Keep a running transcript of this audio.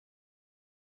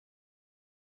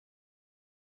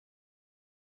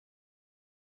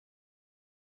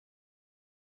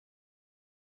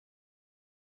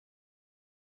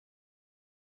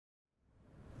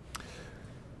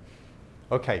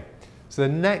Okay, so the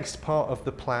next part of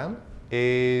the plan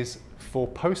is for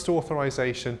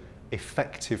post-authorisation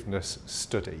effectiveness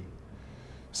study.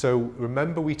 So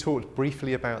remember we talked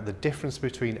briefly about the difference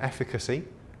between efficacy,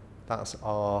 that's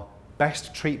our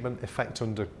best treatment effect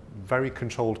under very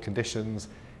controlled conditions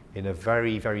in a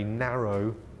very, very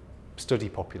narrow study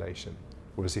population,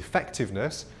 whereas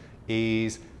effectiveness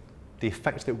is the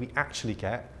effect that we actually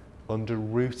get under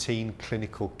routine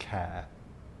clinical care.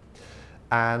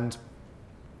 And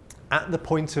at the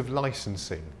point of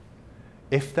licensing,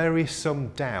 if there is some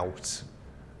doubt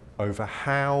over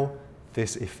how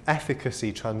this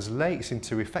efficacy translates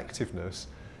into effectiveness,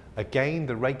 again,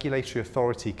 the regulatory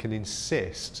authority can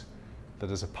insist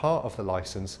that as a part of the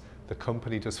license, the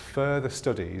company does further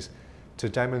studies to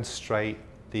demonstrate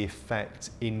the effect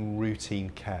in routine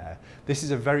care. This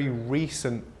is a very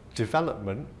recent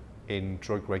development in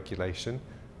drug regulation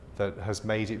that has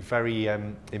made it very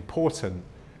important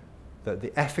that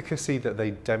the efficacy that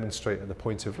they demonstrate at the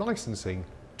point of licensing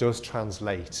does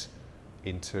translate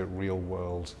into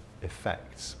real-world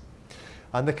effects.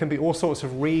 And there can be all sorts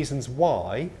of reasons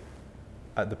why,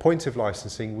 at the point of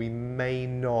licensing, we may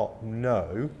not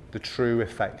know the true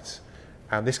effect.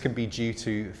 And this can be due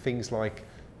to things like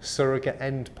surrogate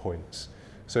endpoints.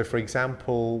 So, for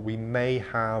example, we may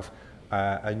have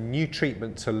a new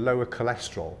treatment to lower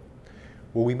cholesterol.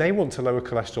 Well, we may want to lower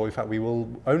cholesterol. In fact, we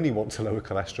will only want to lower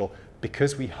cholesterol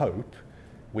because we hope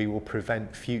we will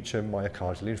prevent future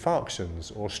myocardial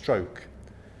infarctions or stroke.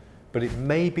 But it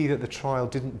may be that the trial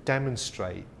didn't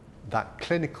demonstrate that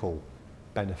clinical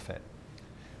benefit.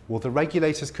 Well, the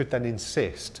regulators could then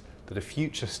insist that a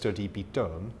future study be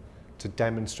done to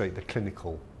demonstrate the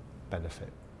clinical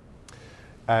benefit.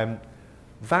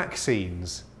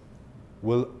 Vaccines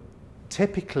will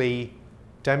typically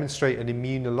demonstrate an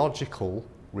immunological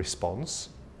response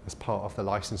as part of the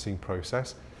licensing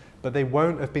process, but they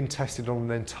won't have been tested on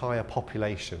an entire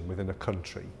population within a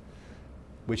country,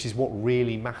 which is what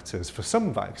really matters. For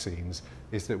some vaccines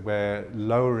is that we're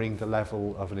lowering the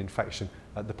level of an infection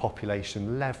at the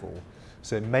population level.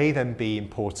 So it may then be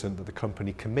important that the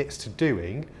company commits to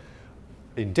doing,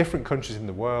 in different countries in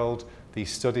the world, these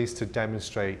studies to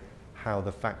demonstrate how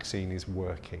the vaccine is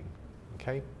working.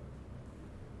 Okay?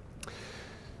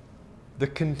 The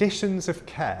conditions of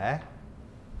care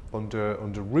under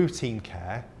routine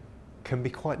care can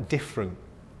be quite different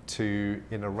to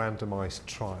in a randomized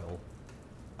trial.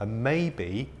 And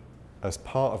maybe, as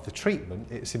part of the treatment,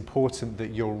 it's important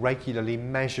that you're regularly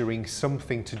measuring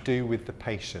something to do with the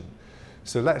patient.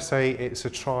 So let's say it's a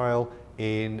trial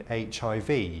in HIV.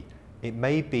 It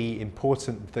may be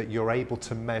important that you're able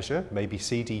to measure maybe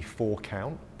CD4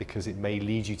 count, because it may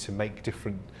lead you to make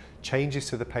different changes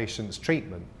to the patient's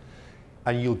treatment.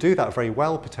 And you'll do that very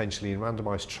well potentially in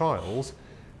randomized trials,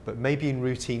 but maybe in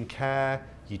routine care,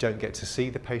 you don't get to see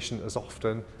the patient as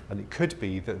often, and it could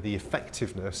be that the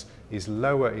effectiveness is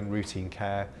lower in routine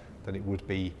care than it would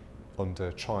be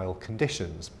under trial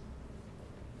conditions.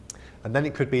 And then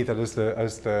it could be that as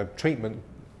the treatment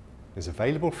is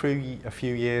available for a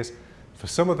few years, for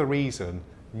some other reason,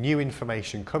 new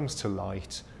information comes to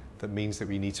light that means that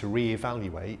we need to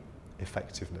re-evaluate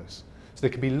effectiveness. So there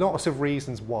can be lots of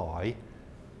reasons why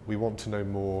we want to know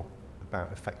more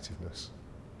about effectiveness.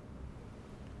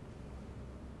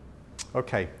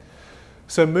 Okay,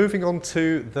 so moving on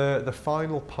to the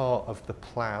final part of the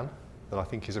plan that I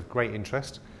think is of great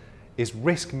interest is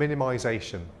risk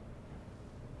minimization.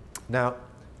 Now,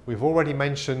 we've already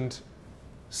mentioned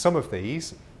some of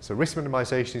these. So risk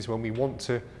minimization is when we want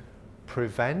to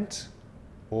prevent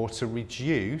or to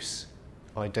reduce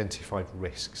identified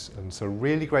risks. And so a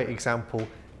really great example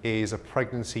is a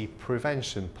pregnancy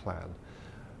prevention plan.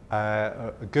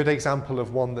 A good example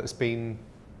of one that's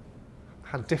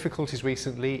had difficulties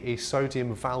recently is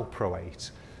sodium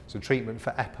valproate, so treatment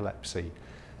for epilepsy.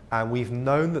 And we've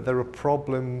known that there are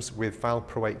problems with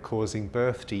valproate causing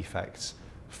birth defects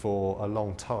for a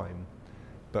long time,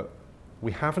 but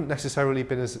we haven't necessarily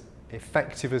been as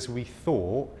effective as we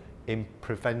thought in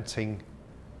preventing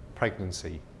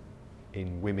pregnancy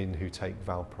in women who take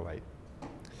valproate.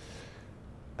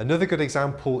 Another good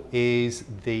example is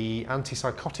the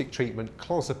antipsychotic treatment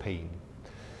clozapine.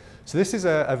 So this is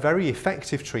a very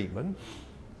effective treatment,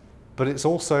 but it's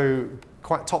also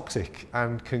quite toxic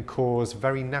and can cause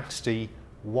very nasty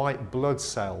white blood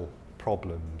cell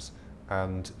problems,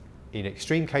 and in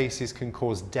extreme cases can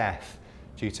cause death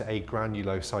due to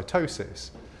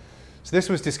agranulocytosis. So this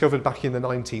was discovered back in the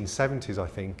 1970s, I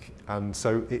think, and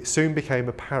so it soon became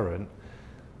apparent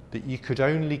that you could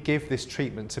only give this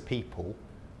treatment to people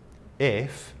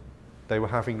if they were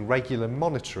having regular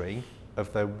monitoring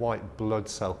of their white blood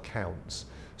cell counts.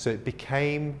 So it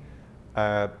became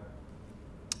a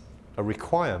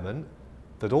requirement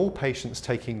that all patients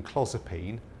taking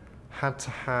clozapine had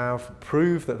to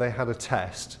prove that they had a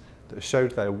test that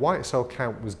showed their white cell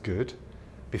count was good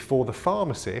before the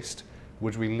pharmacist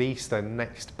would release their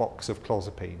next box of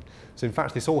clozapine. So in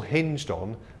fact, this all hinged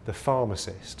on the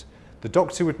pharmacist. The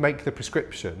doctor would make the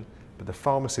prescription, but the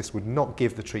pharmacist would not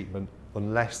give the treatment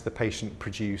unless the patient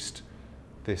produced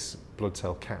this blood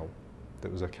cell count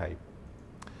that was okay.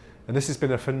 And this has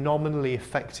been a phenomenally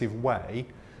effective way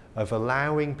of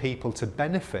allowing people to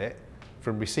benefit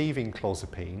from receiving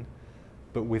clozapine,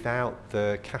 but without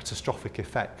the catastrophic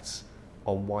effects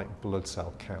on white blood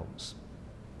cell counts.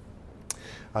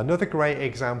 Another great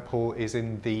example is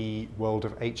in the world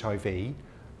of HIV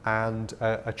and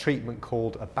a treatment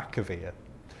called abacavir.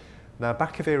 Now,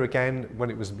 abacavir, again, when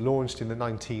it was launched in the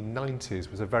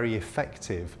 1990s, was a very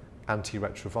effective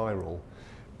antiretroviral,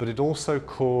 but it also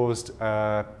caused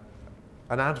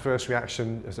an adverse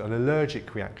reaction, an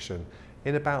allergic reaction,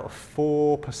 in about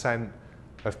 4%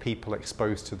 of people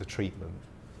exposed to the treatment.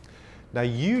 Now,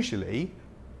 usually,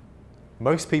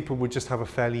 most people would just have a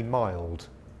fairly mild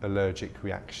allergic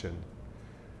reaction.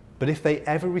 But if they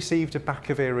ever received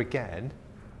abacavir again,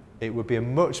 it would be a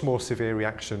much more severe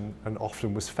reaction and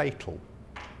often was fatal.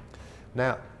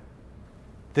 Now,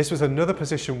 this was another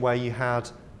position where you had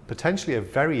potentially a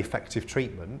very effective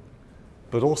treatment,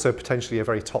 but also potentially a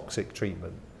very toxic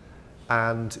treatment.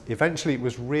 And eventually it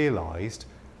was realized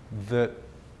that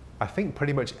I think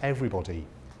pretty much everybody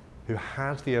who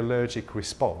had the allergic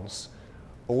response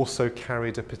also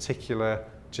carried a particular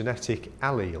genetic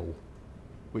allele,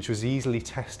 which was easily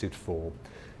tested for.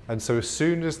 And so as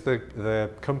soon as the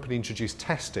company introduced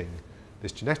testing,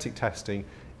 this genetic testing,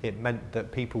 it meant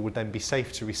that people would then be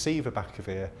safe to receive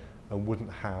abacavir and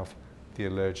wouldn't have the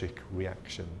allergic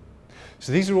reaction.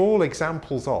 So these are all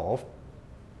examples of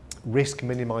risk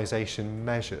minimization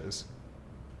measures.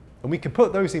 And we can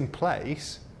put those in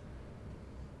place,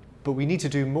 but we need to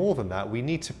do more than that. We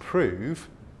need to prove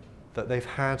that they've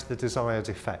had the desired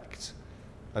effect.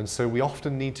 And so we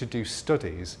often need to do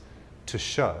studies to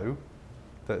show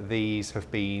that these have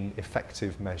been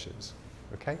effective measures.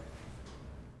 Okay?